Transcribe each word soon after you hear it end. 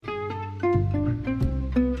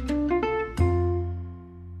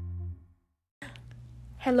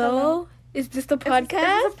Hello? Is this the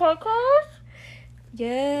podcast? Is this a podcast?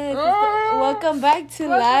 Yes. Welcome back to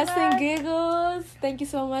Laughs and Giggles. Thank you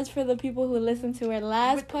so much for the people who listened to our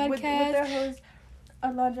last podcast. With their host,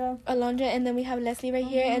 Alondra, and then we have Leslie right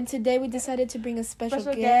here. And today we decided to bring a special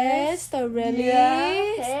guest, Arelly. Yeah.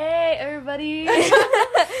 Hey, everybody.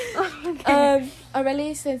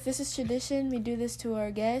 Arelly, since this is tradition, we do this to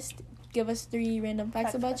our guest. Give us 3 random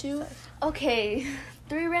facts about you. Okay,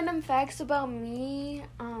 3 random facts about me.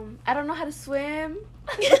 I don't know how to swim.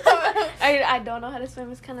 I don't know how to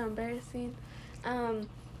swim. It's kind of embarrassing.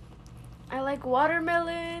 I like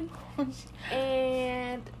watermelon,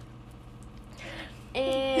 and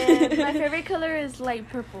my favorite color is light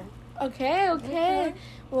purple. Okay.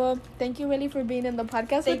 Well, thank you really for being in the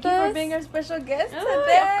podcast Thank with you us. for being our special guest Oh,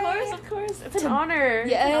 today. of course. It's an honor.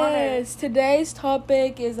 Yes. Today's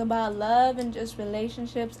topic is about love and just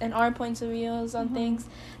relationships and our points of views on things,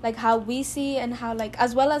 like how we see and how, like,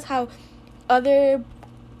 as well as how other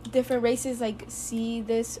different races like see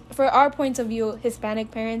this. For our points of view,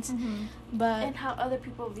 Hispanic parents, but And how other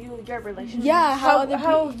people view your relationship. yeah,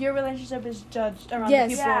 How your relationship is judged around yes,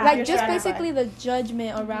 the people. Yeah. like you're just surrounded basically by. the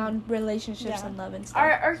judgment around relationships Yeah. and love and stuff.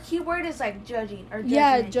 Our keyword is like judging or judgment.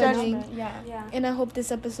 Yeah, judging. Yeah. And I hope this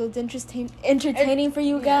episode's entertaining for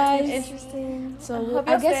you guys. Interesting. So Hope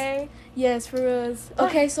I you'll guess stay. yes, for us.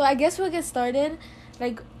 Okay, so I guess we'll get started.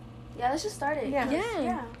 Like, Yeah, let's just start it.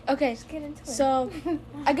 yeah. Okay, Let's get into it. so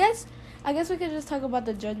I guess we could just talk about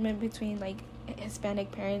the judgment between like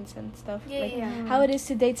Hispanic parents and stuff. Yeah, like yeah. how it is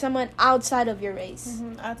to date someone outside of your race.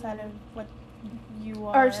 Outside of what you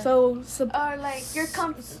are. Or so Or like your the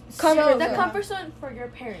comfort comfort zone for your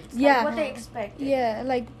parents. Like Yeah. what they expected. yeah,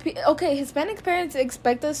 like okay, Hispanic parents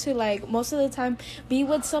expect us to like most of the time be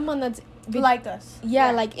with someone that's like us. yeah,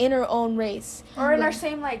 Yeah. like in our own race. Or in Like, our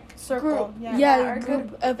same like Circle. group. yeah, Yeah, our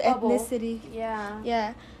group good of bubble. ethnicity. Yeah.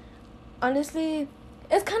 Yeah. Honestly,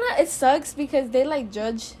 it sucks because they like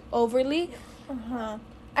judge overly.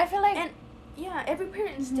 I feel like And yeah, every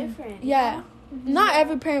parent is different. Yeah. Not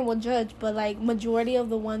every parent will judge, but like majority of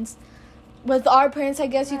the ones with our parents, I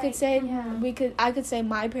guess you could Right, say, yeah. I could say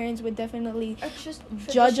my parents would definitely It's just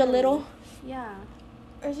judge a traditionally. little. Yeah.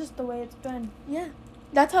 it's just the way it's been. Yeah.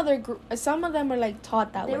 That's how they're some of them are like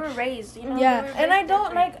taught that They way. were raised, you know. Yeah. They were And I raised don't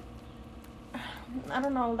different. I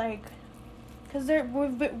don't know, like, because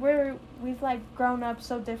we've like grown up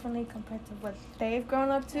so differently compared to what they've grown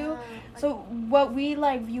up to. Yeah, like, So what we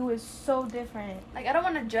like view is so different. like I don't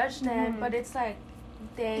want to judge them, Mhm. but it's like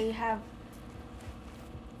they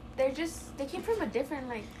came from a different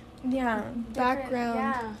like Yeah. background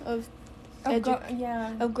yeah. of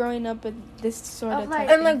Yeah. of growing up with this sort Of, of like- type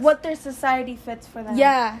And like things. what their society fits for them.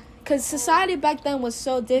 Yeah, because society back then was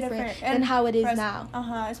so different than how it is for us-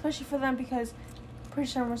 now. Especially for them because pretty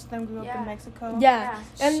sure most of them grew up Yeah. in Mexico. Yeah.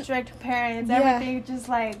 And Strict parents, Yeah. everything just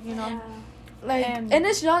like, you know. Yeah. like And- and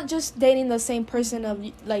it's not just dating the same person of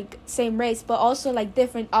like same race, but also like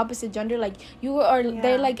different opposite gender. Like you are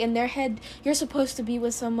they're Yeah. like in their head you're supposed to be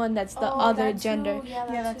with someone that's the Oh, other that too. gender. Yeah,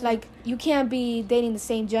 Yeah, that too. Like you can't be dating the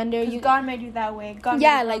same gender. You You God made you that way. God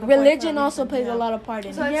yeah, made you like the boy for a religion also reason, plays yeah. a lot of part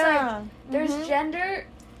in So it. it's yeah. like there's Mhm. gender,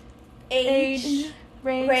 Age, age,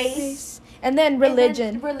 race. And then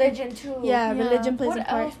religion. and then religion too. Yeah, Yeah. religion plays What a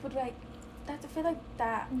part. else would like? I feel like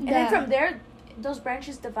that. And Yeah. then from there, those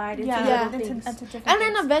branches divide into Yeah. little things. Into different And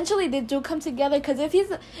then things. eventually they do come together because if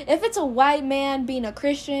it's a white man being a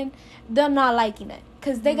Christian, they're not liking it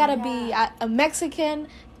because they gotta be a Mexican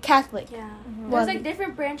Catholic. Yeah. Well, There's like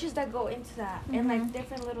different branches that go into that, and like Mhm.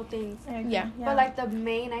 different little things. I agree. Yeah. But like the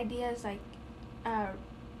main idea is like,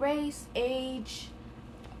 race, age,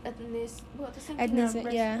 the same thing.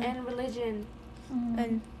 Ethnicity, yeah. And religion. Mhm.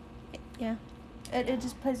 And yeah. It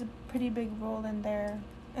just plays a pretty big role in their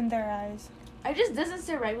eyes. I just doesn't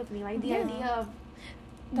sit right with me. Like the Yeah. idea of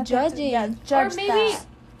Judging. Judge or maybe that.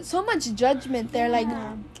 So much judgment there. Like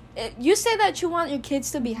Yeah. you say that you want your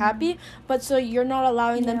kids to be happy, but so you're not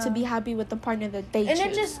allowing them to Yeah. be happy with the partner that they And choose.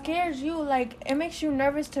 it just scares you. Like it makes you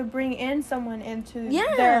nervous to bring in someone into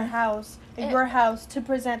Yeah. their house, It- your house, to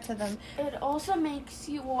present to them. it also makes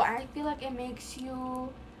you. Well, I feel like it makes you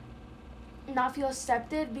not feel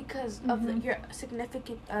accepted because of your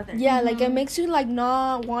significant other. yeah, like it makes you like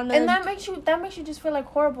not wanna. And that makes you just feel like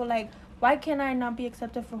horrible. Like, why can I not be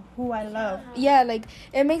accepted for who I love? yeah, like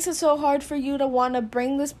it makes it so hard for you to want to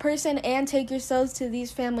bring this person and take yourselves to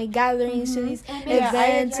these family gatherings, to these And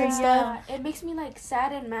events and stuff. It makes me like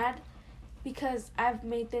sad and mad because I've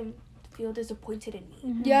made them feel disappointed in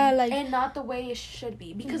me. Yeah, like, and not the way it should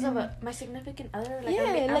be because of my significant other. Like,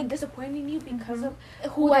 I'm disappointing you because of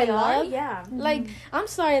who I love. Yeah. Like, I'm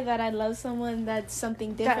sorry that I love someone that's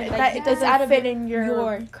something different. That it doesn't out of fit in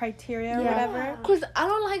your criteria or whatever. Because I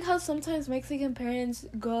don't like how sometimes Mexican parents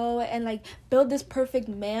go and, like, build this perfect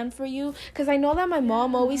man for you. Because I know that my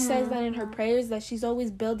mom always says that in her prayers, that she's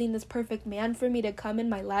always building this perfect man for me to come in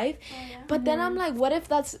my life. But then I'm like, what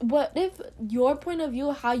if your point of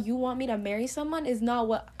view, how you want me to marry someone, is not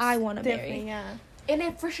what I want to marry? Yeah. And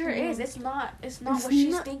it for sure is. It's not what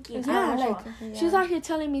she's thinking. Yeah, like, she's out here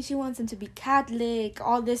telling me she wants him to be Catholic,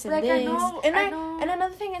 all this and this. I know. And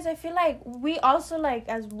another thing is, I feel like we also, like,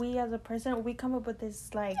 as a person, we come up with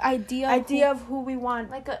this, like, idea of who we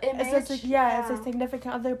want. Like, an image. It's a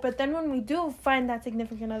significant other. But then when we do find that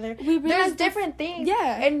significant other, there's different things.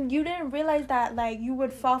 Yeah. And you didn't realize that, like, you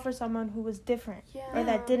would fall for someone who was different. Yeah. Or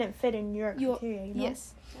that didn't fit in your criteria, you know?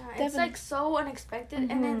 Yes. Yeah, it's, like, so unexpected.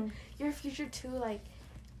 And then your future too, like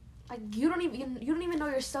you don't even know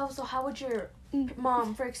yourself, so how would your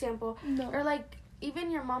mom, for example, or like even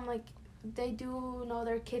your mom, like, they do know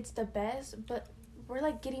their kids the best, but we're,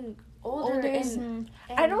 like, getting older and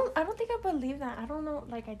I don't think I believe that. I don't know,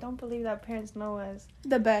 like, I don't believe that parents know us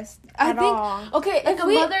the best. I think okay, like, a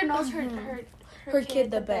mother knows her kid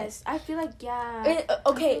the best. I feel like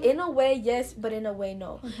in a way yes, but in a way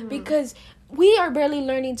no, because we are barely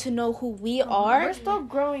learning to know who we are. We're still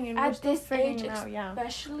growing and we're still figuring it out.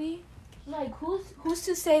 Especially, like, who's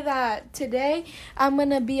to say that today I'm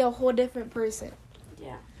gonna be a whole different person?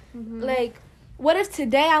 Yeah. Like, what if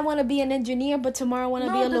today I want to be an engineer, but tomorrow I want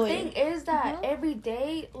to be a lawyer? The thing is that every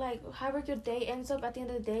day, like, however your day ends up, at the end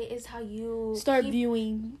of the day is how you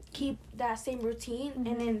keep that same routine,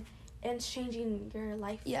 and then ends changing your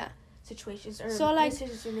life situations or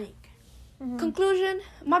decisions you make. Conclusion,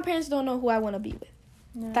 my parents don't know who I want to be with.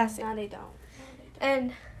 No. That's it. No, they don't.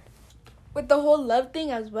 And with the whole love thing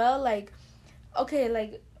as well, like, okay,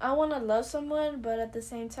 like, I want to love someone, but at the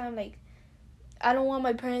same time, like, I don't want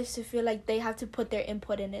my parents to feel like they have to put their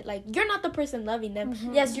input in it. Like, you're not the person loving them.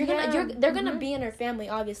 Yes, they're gonna be in her family.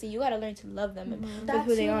 Obviously, you gotta learn to love them and with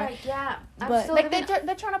who they are. Like, but like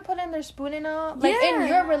they're trying to put in their spoon in in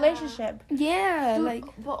your relationship. Yeah, dude, like,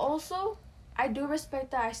 but also, I do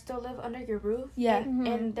respect that I still live under your roof. Yeah.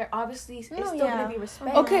 And they're obviously it's still going to be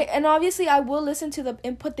respect. Okay, and obviously I will listen to the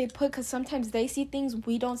input they put, because sometimes they see things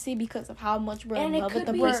we don't see because of how much we're in love with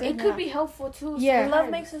the person. It could be helpful too. Yeah.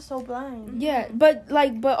 Love makes us so blind. Yeah, but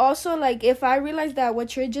also, like, if I realize that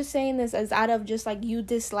what you're just saying is out of just, like, you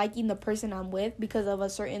disliking the person I'm with because of a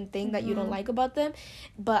certain thing that you don't like about them,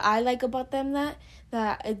 but I like about them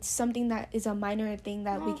that it's something that is a minor thing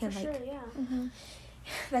that we can,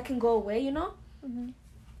 that can go away, you know?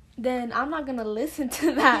 Then I'm not gonna listen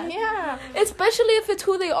to that. Yeah. Especially if it's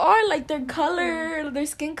who they are, like their color, their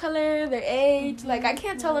skin color, their age. Like, I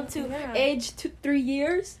can't tell them to age 3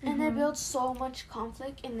 years. And they build so much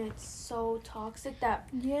conflict, and it's so toxic that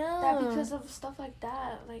because of stuff like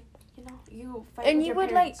that, like, you know, you fight and with you your would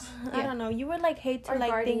parents. I don't know, you would, like, hate to, or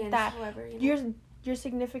like, think that whoever, you know? your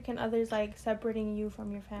significant other's, like, separating you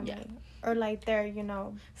from your family. Or, like, they're, you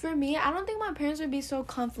know. For me, I don't think my parents would be so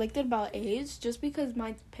conflicted about age, just because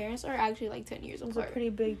my parents are actually, like, 10 years apart. It's a pretty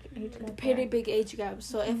big age gap. Big age gap.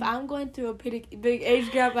 So if I'm going through a pretty big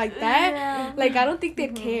age gap like that, like, I don't think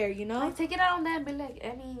they'd care, you know? Like, take it out on them and be like,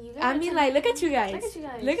 I mean, you guys. I mean, like, look at you guys.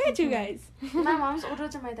 Look at you guys. My mom's older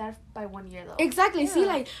than my dad by 1 year, though. Exactly. See,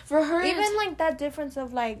 like, for her, even, like, that difference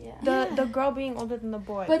of, like, the girl being older than the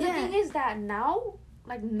boy. But the thing is that now,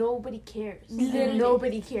 like, nobody cares. Literally.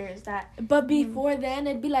 Nobody cares that. But before then,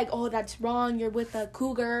 it'd be like, oh, that's wrong. You're with a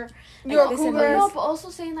cougar. You're a cougar. No, but also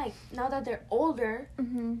saying, like, now that they're older,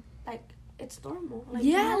 like, it's normal. Like,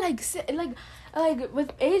 yeah, you know? like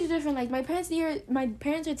with age difference, like, my parents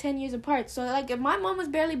are 10 years apart. So, like, if my mom was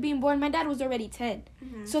barely being born, my dad was already 10.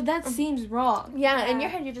 So that seems wrong. Yeah, in your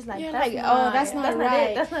head you're just like, you're that's like, not, that's not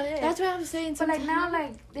right. That's not it. That's what I'm saying. But, like, now,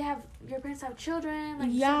 like, your parents have children.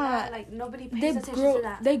 Like, that, like, nobody pays attention to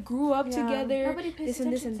that. They grew up together. Nobody pays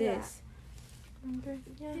attention to this.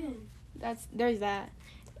 There's that.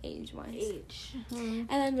 Age-wise. And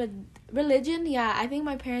then with religion, I think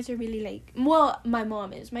my parents are really, like, well, my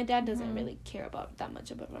mom is. My dad doesn't really care about that much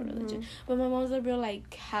about my religion. But my mom's a real, like,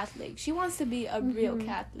 Catholic. She wants to be a real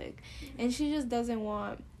Catholic. And she just doesn't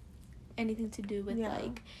want anything to do with,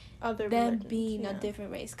 like, other them being a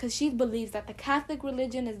different race. Because she believes that the Catholic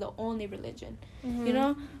religion is the only religion. You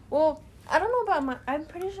know? Well, I don't know about I'm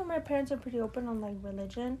pretty sure my parents are pretty open on, like,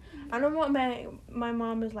 religion. I don't know what my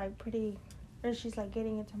mom is, like, pretty... Or she's, like,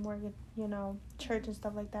 getting into more, you know, church and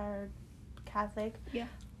stuff like that, or Catholic. Yeah.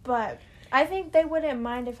 But I think they wouldn't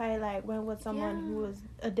mind if I like went with someone who was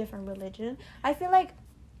a different religion. I feel like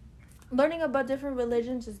learning about different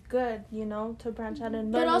religions is good, you know, to branch out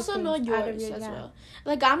and learn. But also know yours as well.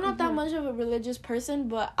 Like, I'm not that much of a religious person,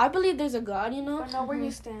 but I believe there's a God, you know. But know where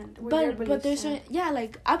you stand. But there's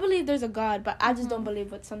like, I believe there's a God, but I just don't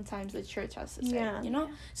believe what sometimes the church has to say, you know.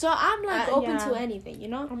 So I'm like open to anything, you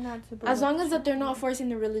know. I'm not super as long as that they're not forcing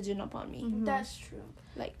the religion upon me. That's true.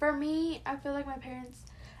 Like, for me, I feel like my parents,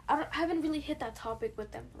 I haven't really hit that topic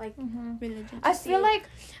with them, like religion. I feel like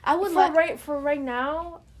I would for right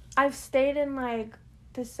now, I've stayed in like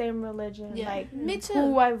the same religion. Yeah, like me too.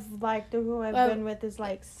 Who I've liked or who I've been with is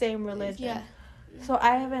like same religion. Yeah. So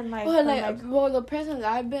I haven't like. Well, the persons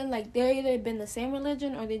I've been like, they're either been the same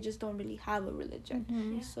religion or they just don't really have a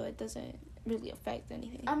religion. So it doesn't really affect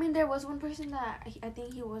anything. I mean, there was one person that I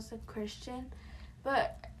think he was a Christian,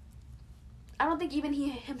 but I don't think even he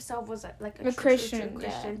himself was like a Christian.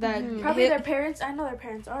 Christian. Yeah, probably their parents. I know their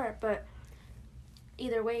parents are, but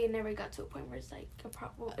either way, it never got to a point where it's like a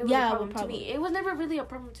problem. It was a problem to me. It was never really a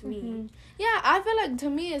problem to me. Yeah, I feel like to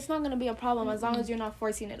me it's not gonna be a problem as long as you're not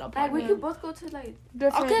forcing it upon. Like we could both go to like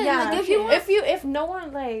different. Okay, like if no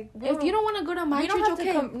one like if you don't want to go to my church, okay,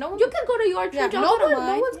 you can go to your church.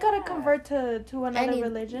 No one's gotta convert to another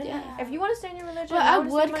religion. Yeah. If you want to stay in your religion, but I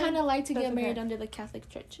would kind of like to get married under the Catholic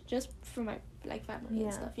Church, just for my like family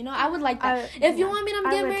and stuff. You know, I would like that. If you want me to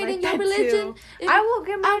get married in your religion, I will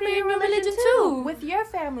get married in your religion too. With your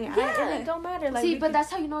family. Yeah. It don't matter. Like, see, but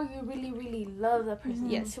that's how you know you really, really love the person.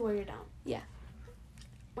 Yes. To where you're down. Yeah.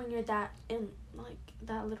 When you're that in like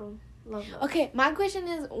that little love. Okay, my question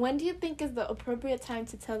is, when do you think is the appropriate time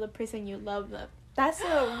to tell the person you love them? That's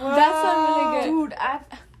a really good. Dude,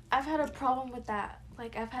 I've had a problem with that.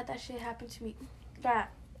 Like I've had that shit happen to me.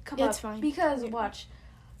 That come up. It's fine. Because watch.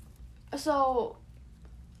 So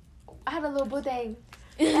I had a little boo-thing.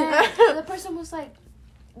 And the person was like,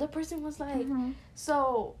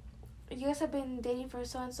 so you guys have been dating for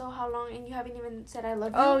so and so how long, and you haven't even said I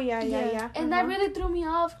love you. Oh yeah. And that really threw me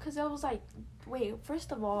off because I was like, wait,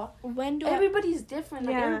 first of all, everybody's different.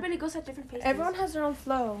 Like everybody goes at different paces. Everyone has their own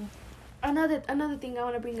flow. Another thing I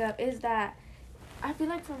want to bring up is that I feel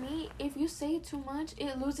like for me, if you say too much,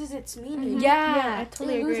 it loses its meaning. Yeah, I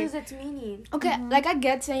totally agree. It loses its meaning. Okay, like I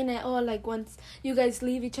get saying it. Oh, like once you guys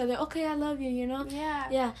leave each other, okay, I love you. You know.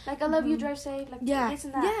 Yeah. Like I love you, drive safe. Like this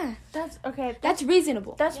and that. Yeah. That's okay. That's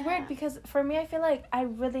reasonable. That's weird because for me, I feel like I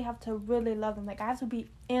really have to really love them. Like I have to be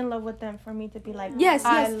in love with them for me to be like, yes,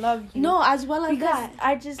 I love you. No, as well as because that.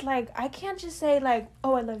 I just like I can't just say like,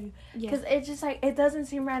 oh, I love you, because it's just like it doesn't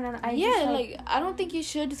seem right. And I don't think you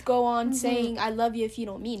should just go on saying I love you if you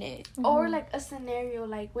don't mean it. Or like a scenario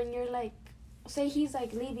like when you're like, say he's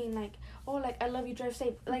like leaving, like, oh, like I love you, drive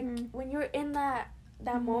safe. Like when you're in that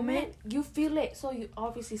moment, you feel it, so you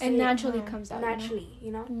obviously say it naturally comes out naturally,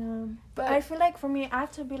 you know. Yeah. But I feel like for me, I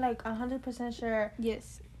have to be like 100% sure.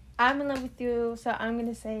 Yes, I'm in love with you, so I'm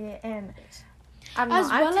gonna say it. And I don't as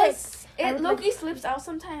know, well as it low-key slips out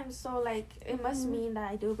sometimes, so like it must mean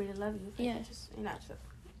that I do really love you. Yeah,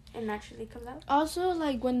 it naturally comes out. Also,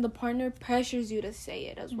 like when the partner pressures you to say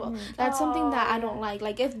it as well. That's something that I don't like.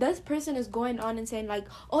 Like if this person is going on and saying like,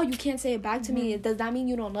 oh, you can't say it back to me, does that mean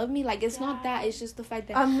you don't love me? Like it's not that. It's just the fact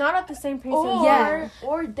that I'm not at the same pace.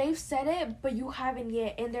 Or they've said it but you haven't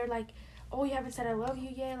yet, and they're like, oh, you haven't said I love you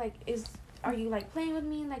yet. Like are you like playing with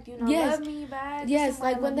me? Like, do you not love me back? Yes,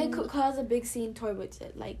 like when they could cause a big scene towards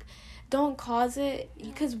it, like don't cause it,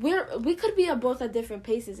 because we could be at both at different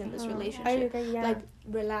paces in this relationship. I agree, Like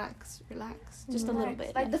relax, just a little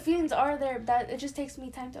bit. Like the feelings are there, that it just takes me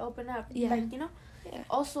time to open up. Yeah, like, you know. Yeah.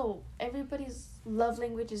 Also, everybody's love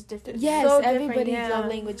language is different. Yes, so everybody's love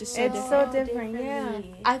language is so different. It's so different, yeah.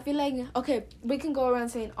 I feel like, okay, we can go around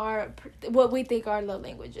saying what we think our love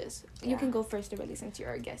language is. Yeah. You can go first, really, since you're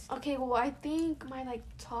our guest. Okay, well, I think my like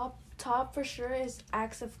top for sure is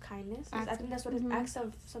acts of kindness. I think that's what it's acts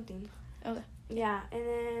of something. Okay. Yeah, and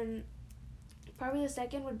then probably the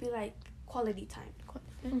second would be like quality time.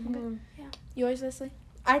 Okay. Yeah. Yours, Leslie?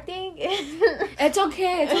 I think it's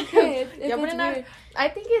okay. It's weird. I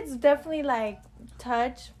think it's definitely like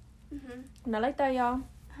touch. Not like that, y'all.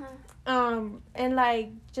 And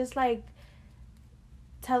like just like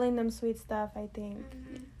telling them sweet stuff. I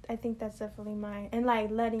think that's definitely mine. And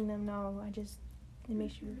like letting them know. It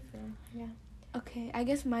makes you feel Okay, I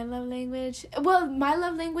guess my love language. Well, my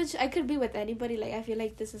love language, I could be with anybody. Like I feel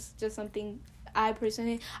like this is just something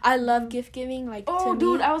I love gift giving. Like, oh, to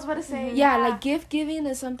dude, me, I was about to say, like gift giving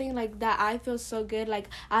is something like that I feel so good. Like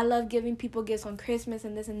I love giving people gifts on Christmas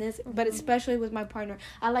and this, but especially with my partner,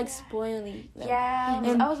 I like spoiling them. Yeah,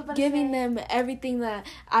 and I was about giving to say, them everything that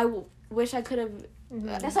I wish I could have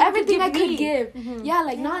That's everything I could give. Mm-hmm. Yeah,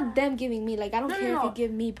 like not them giving me. Like I don't care if you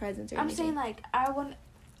give me presents or I'm anything. saying like I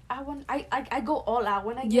go all out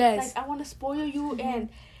when I get Yes. like I want to spoil you and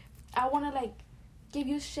I want to like give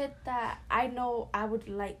you shit that I know I would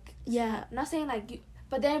like. Yeah. Not saying like you,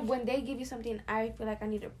 but then when they give you something, I feel like I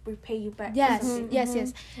need to repay you back. Yes, something.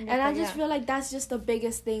 yes. And I just feel like that's just the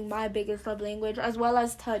biggest thing, my biggest love language, as well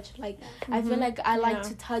as touch. Like I feel like I like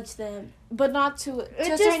to touch them, but not to It a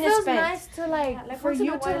just certain feels extent. nice to like for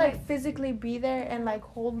you to like physically be there and like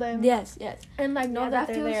hold them. Yes. And like know that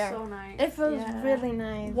they're feels there. so nice. It feels really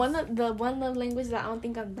nice. One love language that I don't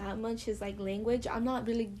think I'm that much is like language. I'm not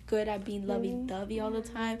really good at being lovey-dovey all the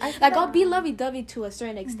time. Like I'll be lovey-dovey to a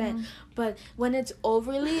certain extent, but when it's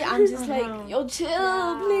overly, I'm just like, yo,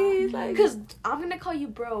 chill, please. Like, because I'm gonna call you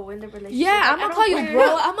bro in the relationship. Yeah, like, I'm gonna call you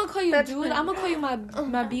bro. I'm gonna call you That's dude. fair. I'm gonna call you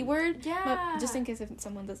my B word. Yeah. Just in case if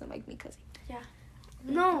someone doesn't like me, cause.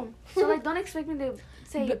 No, so like don't expect me to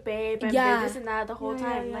say babe and this and that the whole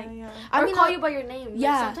time. I mean, call you by your name.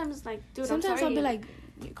 Yeah. Like, sometimes like dude, sometimes I'm sorry. I'll be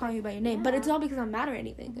like calling you by your name, but it's not because I'm mad or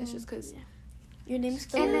anything. It's just because your name's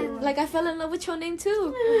still. And then, like I fell in love with your name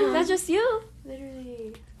too. That's just you.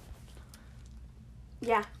 Literally.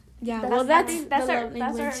 Yeah. Yeah. That's our our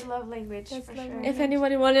love language for sure. If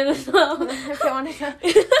anybody wanted to know, if you want to,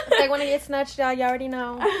 if they want to get snatched out, you already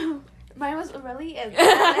know. Mine was Arelly, and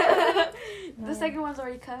the second one's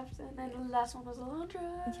already cuffed, and then the last one was Alondra.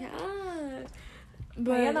 Yeah.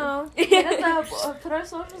 But you know, put our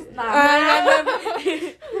socials.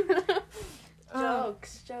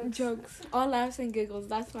 Jokes. All laughs and giggles.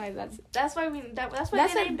 That's why they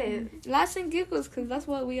named it. Laughs and giggles, because that's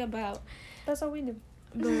what we about. That's all we do.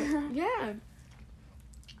 But yeah.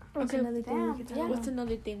 What's another thing we can What's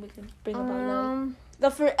another thing we can bring about love?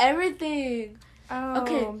 The forever thing. Oh,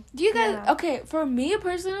 okay. Do you guys? Okay, for me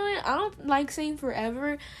personally, I don't like saying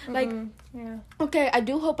forever. Like, okay, I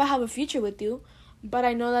do hope I have a future with you, but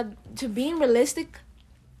I know that to being realistic,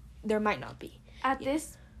 there might not be. At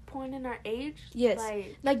this point in our age, yes,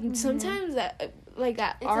 like sometimes, like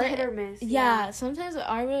at it's our a hit or miss. Yeah, sometimes at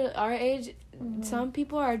our age, some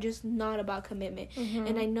people are just not about commitment,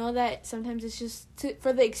 and I know that sometimes it's just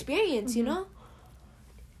for the experience, you know.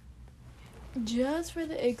 Just for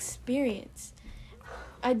the experience.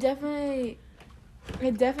 I definitely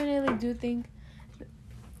do think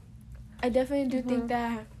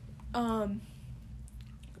that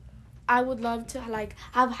I would love to like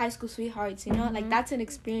have high school sweethearts, you know, like that's an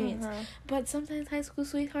experience. But sometimes high school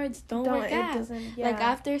sweethearts don't work out. Like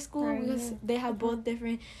after school, because they have both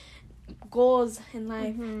different goals in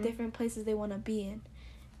life, different places they want to be in.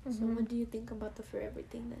 So what do you think about the forever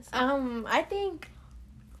thing? I think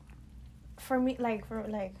for me,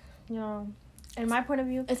 you know, in my point of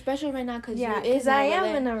view, especially right now, because I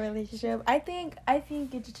am in a relationship. I think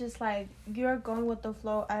it's just like you're going with the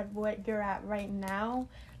flow at what you're at right now.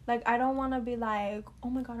 Like I don't want to be like, oh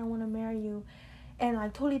my god, I want to marry you, and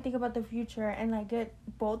like totally think about the future and like get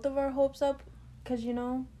both of our hopes up, because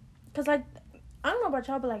like I don't know about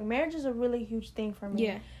y'all, but like marriage is a really huge thing for me.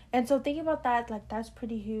 Yeah. And so thinking about that, like that's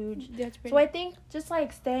pretty huge. That's pretty. So I think just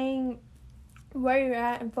like staying where you're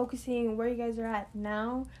at and focusing where you guys are at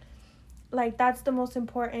now, like that's the most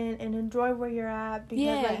important, and enjoy where you're at,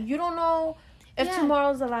 because like you don't know if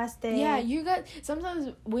tomorrow's the last day. Yeah, you got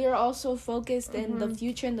sometimes we're also focused in the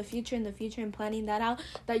future and planning that out,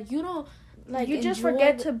 that you don't like you just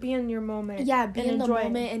forget to be in your moment. Yeah, be in the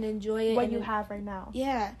moment and enjoy it, what you have right now.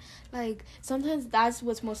 Yeah, like sometimes that's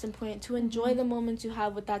what's most important, to enjoy the moments you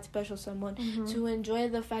have with that special someone, to enjoy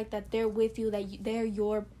the fact that they're with you, that they're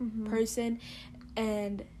your person,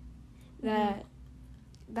 and that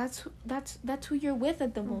that's who you're with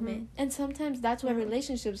at the moment. And sometimes that's why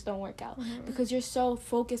relationships don't work out, because you're so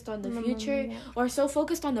focused on the future or so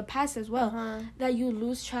focused on the past as well, that you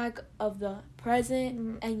lose track of the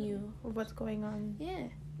present and what's going on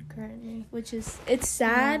currently, which is it's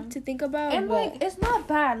sad to think about, and like it's not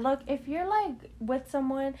bad. Look, if you're like with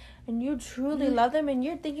someone and you truly love them and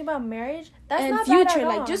you're thinking about marriage, that's and not future bad at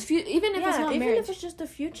all. like just even if it's not even marriage, if it's just the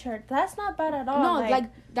future, that's not bad at all. No,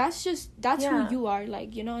 like that's who you are,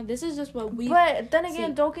 like, you know, this is just what we. But then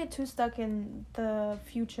again, don't get too stuck in the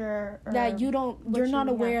future that you're not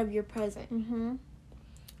aware of your present.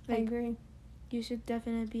 I agree. You should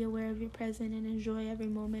definitely be aware of your present and enjoy every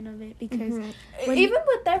moment of it, because even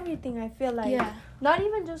with everything, I feel like not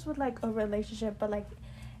even just with like a relationship, but like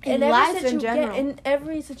in life in general, in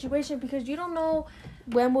every situation, because you don't know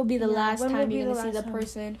when will be the last time you're gonna see the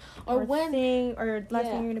person, or when last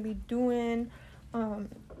thing you're gonna be doing.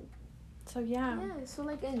 So yeah, so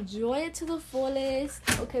like enjoy it to the fullest.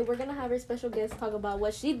 Okay, we're gonna have our special guest talk about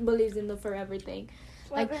what she believes in the forever thing.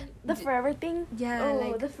 Like the forever thing. Yeah. Oh,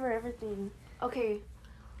 like the forever thing. Okay.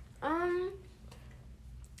 I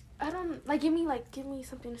don't like. Give me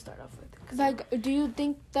something to start off with. Like, do you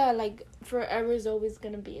think that like forever is always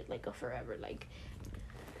gonna be like a forever, like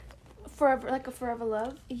forever, like a forever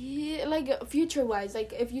love? Yeah, like future wise,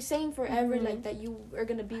 like if you're saying forever, Mm-hmm. like that you are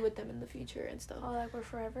gonna be with them in the future and stuff. Oh, like we're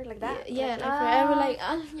forever, like that. Yeah, like, like forever, like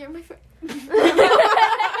you're my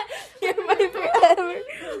you're my forever.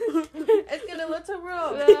 it's gonna look so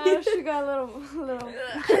real. She got a little.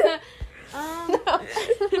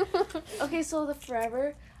 Okay, so the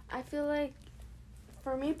forever, I feel like,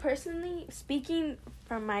 for me personally, speaking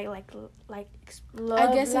from my like love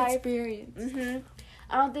I guess life, experience.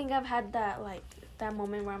 I don't think I've had that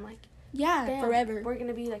moment where I'm like, Yeah, damn, forever. we're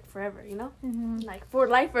gonna be like forever, you know, Mm-hmm. like for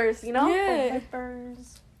lifers, you know. Yeah.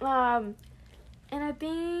 And I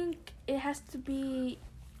think it has to be.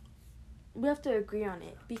 We have to agree on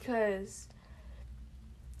it, because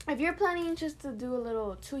if you're planning just to do a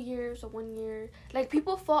little 2 years or 1 year, like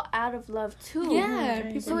people fall out of love too. Yeah, Mhm.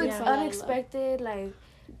 people So it's fall out of love. unexpected, like.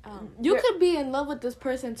 You could be in love with this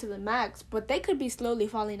person to the max, but they could be slowly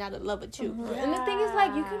falling out of love with you. Mm-hmm. And the thing is,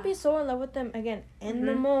 like, you can be so in love with them again in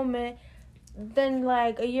the moment, then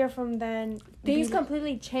like a year from then things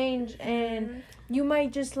completely change, and you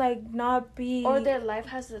might just like not be, or their life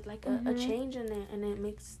has a change in it, and it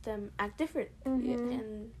makes them act different. Mm-hmm.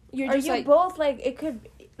 And You're or just you like both like it could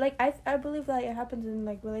like I believe that it happens in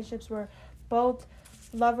like relationships where both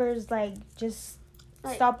lovers like just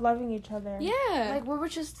like, stop loving each other. yeah, like we were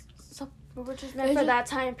just It's meant for just- that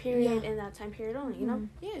time period yeah. and that time period only, you know.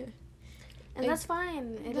 yeah. And that's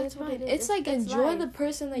fine. That's what fine. it is. It's like enjoy life. the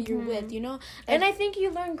person that you're with, you know. And I think you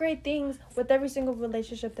learn great things with every single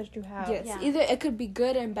relationship that you have. Yes, Yeah. either it could be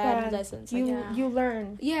good and bad lessons. Like, You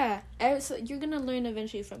learn. yeah, so you're gonna learn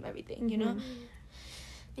eventually from everything, you know.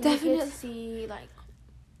 And Definitely. you get to see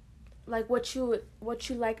like what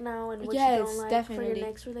you like now and what Yes, you don't like for definitely. your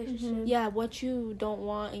next relationship. Yeah, what you don't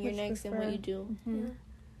want in your What you next and what prefer. you do. Mm-hmm. Yeah.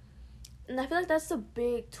 And I feel like that's a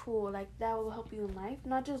big tool. Like that will help you in life,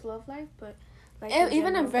 not just love life, but like Even in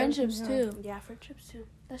general. friendships too. Yeah, friendships too.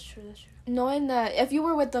 That's true. Knowing that if you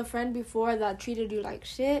were with a friend before that treated you like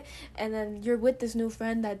shit, and then you're with this new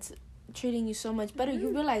friend that's treating you so much better, you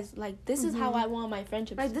realize like this is how I want my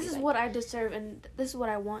friendships. Like to this be is like. what I deserve, and this is what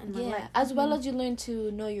I want in my life. As well as you learn to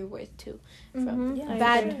know your worth too from Yeah,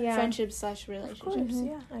 bad yeah. friendships / Of relationships. course,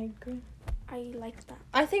 yeah. I agree. I like that.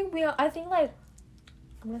 I think like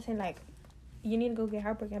I'm not saying like you need to go get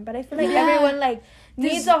heartbroken, but I feel like Yeah. everyone like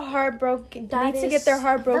needs a heartbroken. Needs to get their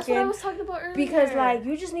heart That's what I broken was talking about earlier. because like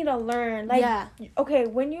you just need to learn. Like Okay,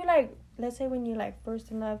 when you like, let's say when you like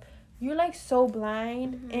first in love, you're like so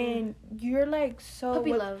blind and you're like so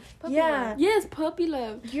puppy love. Puppy yeah. love. yes, puppy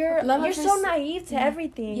love. You're Love you're at so first- naive to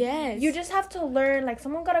everything. Yes. You just have to learn. Like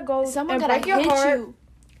someone gotta go Someone and gotta break your hit heart you.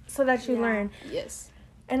 so that you Yeah. learn. Yes.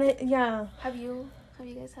 And yeah. Have you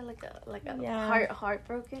guys had like a Yeah.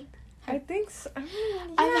 heartbroken? I think so.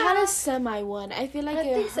 I've had a semi one. I feel like I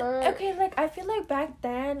it think so. hurt. Okay, like I feel like back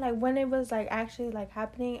then, like when it was like actually like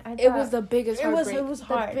happening, I thought It was the biggest it was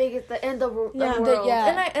heartbreak. hard. The end of the Yeah, world.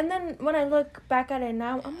 yeah. And then when I look back at it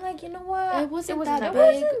now, I'm like, you know what? It wasn't wasn't that It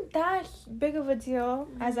big. wasn't that big of a deal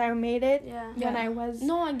as I made it Yeah. when I was.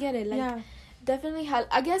 No, I get it. Like yeah. definitely had.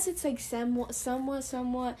 I guess it's like somewhat,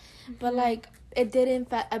 but like it did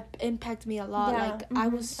impact me a lot. Yeah, Like I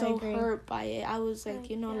was I so agree. hurt by it. I was like,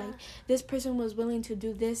 you know, Yeah. like this person was willing to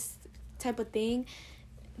do this type of thing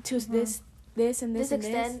to this and this This and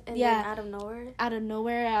extent, this. and Yeah. then out of nowhere. Out of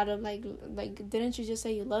nowhere, out of like didn't you just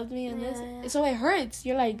say you loved me and Yeah, this? yeah. So it hurts.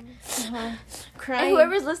 You're like crying. And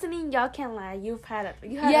whoever's listening, y'all can't lie. You've had it.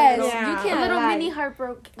 You had Yes, a little, you Yeah. can't a little lie. mini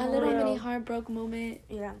heartbroken. A little Real. mini heartbroke moment.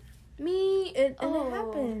 Yeah. Me. And it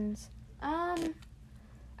happens.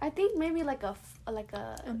 I think maybe like a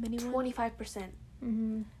A mini one? 25%.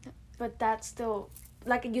 Mm-hmm. But that's still,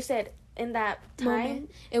 like you said, in that time,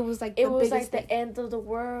 Moment. It was like it the was biggest like the end of the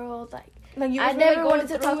world. Like Like you I was never really wanted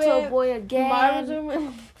to going talk through to a it. boy again.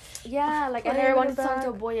 Mom Yeah, like I Playing never in wanted the to talk to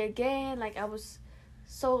a back. boy again. Like I was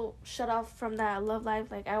so shut off from that love life.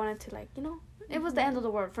 Like I wanted to, like, you know, it was the end of the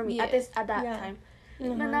world for me Yeah. at that Yeah. time.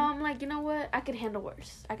 Mhm. But now I'm like, you know what? I could handle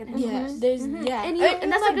worse. I can handle Yeah, worse. there's Mhm. yeah. And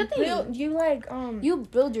And that's like a good thing. you like You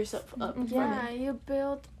build yourself up. Mhm. from Yeah, it. you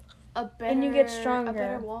build a better And you get a stronger.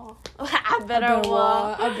 better wall. a A better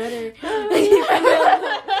wall. A better.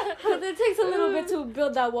 It takes a little bit to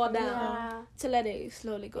build that wall down. Yeah. To let it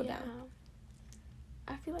slowly go down.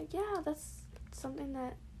 I feel like, yeah, that's something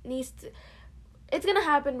that needs to. it's gonna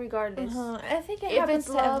happen regardless. I think it if happens it's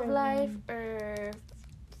to love everyone. life or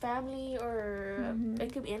family or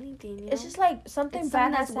it could be anything. You know? It's just like something It's bad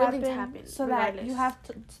something has that's willing to happened, happen, so regardless. that you have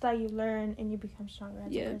to, so that you learn and you become stronger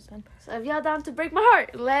as a person. So if y'all down to break my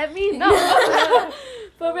heart, let me know.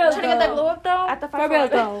 For real, Trying to get that glow up though. At the For real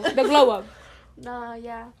though, the glow up. No,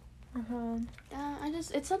 yeah.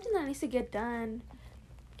 It's something that needs to get done,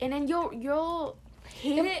 and then you'll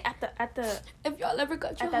hate it at the. If y'all ever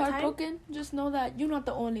got your At that heart time? broken, just know that you're not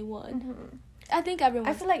the only one. I think everyone.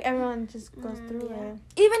 I feel like everyone just goes through it.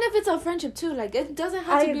 Even if it's a friendship too, like it doesn't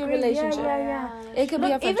have to be a relationship. Yeah. It could be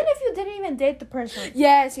a Look, friendship. even if you didn't even date the person.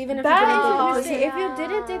 Yes, even if you didn't date the Oh, person. if you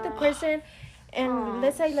didn't date the person, and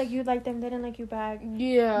let's say like you like them, they didn't like you back.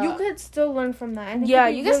 Yeah. You could still learn from that. And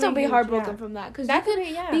You can still be heartbroken from that, because you could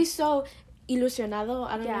be, be so ilusionado.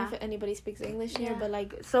 I don't know if anybody speaks English here, but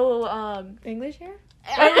like so English here.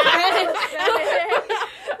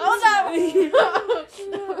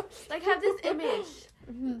 Like have this image.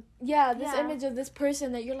 This image of this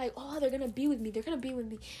person that you're like, oh, they're gonna be with me,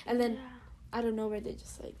 and then I don't know where they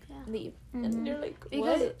just like leave, and you're like,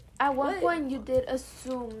 because what? at one point you did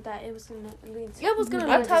assume that it was gonna lead to. It was gonna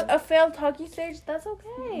lead to a failed talking stage. That's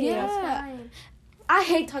okay. Yeah. That's fine. I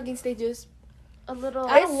hate talking stages. A little.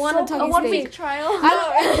 I don't want a talking a 1 stage. week trial.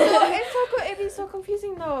 It'd be so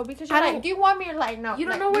confusing though, because you're I like, don't- do you want me or like no? You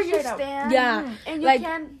don't like, know where be you straight up. stand. Yeah. And you Like,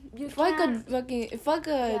 can't. Fuck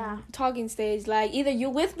a talking stage, like either you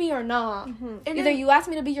with me or not. And Either then, you ask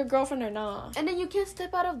me to be your girlfriend or not. and then you can't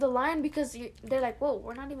step out of the line because they're like, whoa,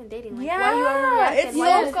 we're not even dating. Like, Yeah, why you overreacting? it's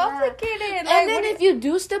Why so this and that? complicated. And Like, then if you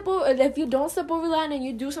don't step over the line and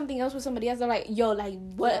you do something else with somebody else, they're like, yo, like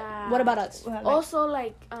what? Yeah. What about us? Also,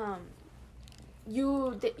 like,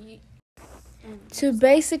 To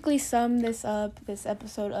basically sum this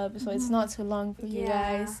episode up, so it's not too long for you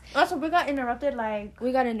guys. Also, we got interrupted. Like,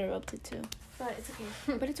 We got interrupted too, but it's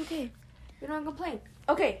okay. but it's okay. We don't complain.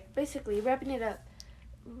 Okay, basically wrapping it up.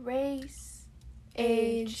 Race,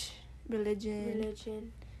 Age, religion,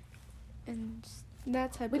 religion. and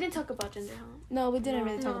that type. We didn't talk about gender, huh? No, we didn't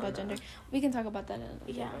really talk No, about no. gender. We can talk about that in a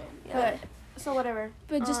little Yeah. bit. But so whatever.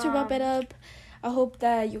 But just to wrap it up, I hope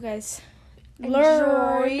that you guys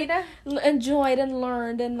enjoyed and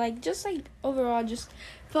learned, and like just like overall just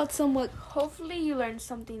felt somewhat. Hopefully you learned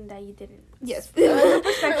something that you didn't. Yes.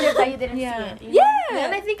 Perspective that you didn't see it. You know?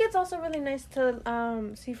 and I think it's also really nice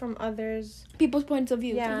to see from others. People's points of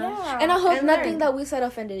view. Yeah. And I hope And nothing learn. that we said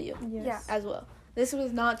offended you Yes. as well. This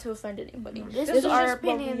was not to offend anybody. This is is our just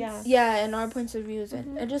opinions. and our points of views,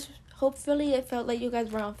 and just hopefully it felt like you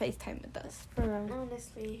guys were on FaceTime with us. For real.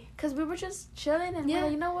 Honestly, because we were just chilling and Yeah. we're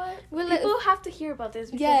like, you know what? We're People have to hear about this.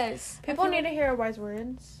 because- Yes. People need to hear wise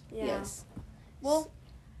words. Yeah. Yes. Well,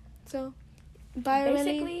 So, bye, Arelly.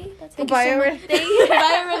 basically, that's Thank it. you so Bye, much.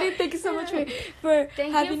 Bye, Arelly. Thank you so much for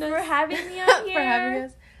Thank having you us. for having me on here. For having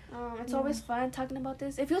us. It's always fun talking about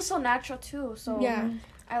this. It feels so natural too. So Yeah.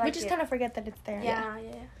 I like We just it. kind of forget that it's there. Yeah.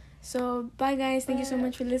 So, bye, guys. Thank you so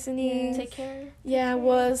much for listening. Take care. Yeah,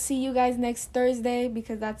 we'll see you guys next Thursday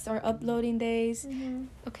because that's our uploading days.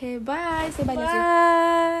 Okay, bye. Say bye.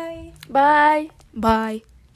 Nancy. Bye. Bye. Bye.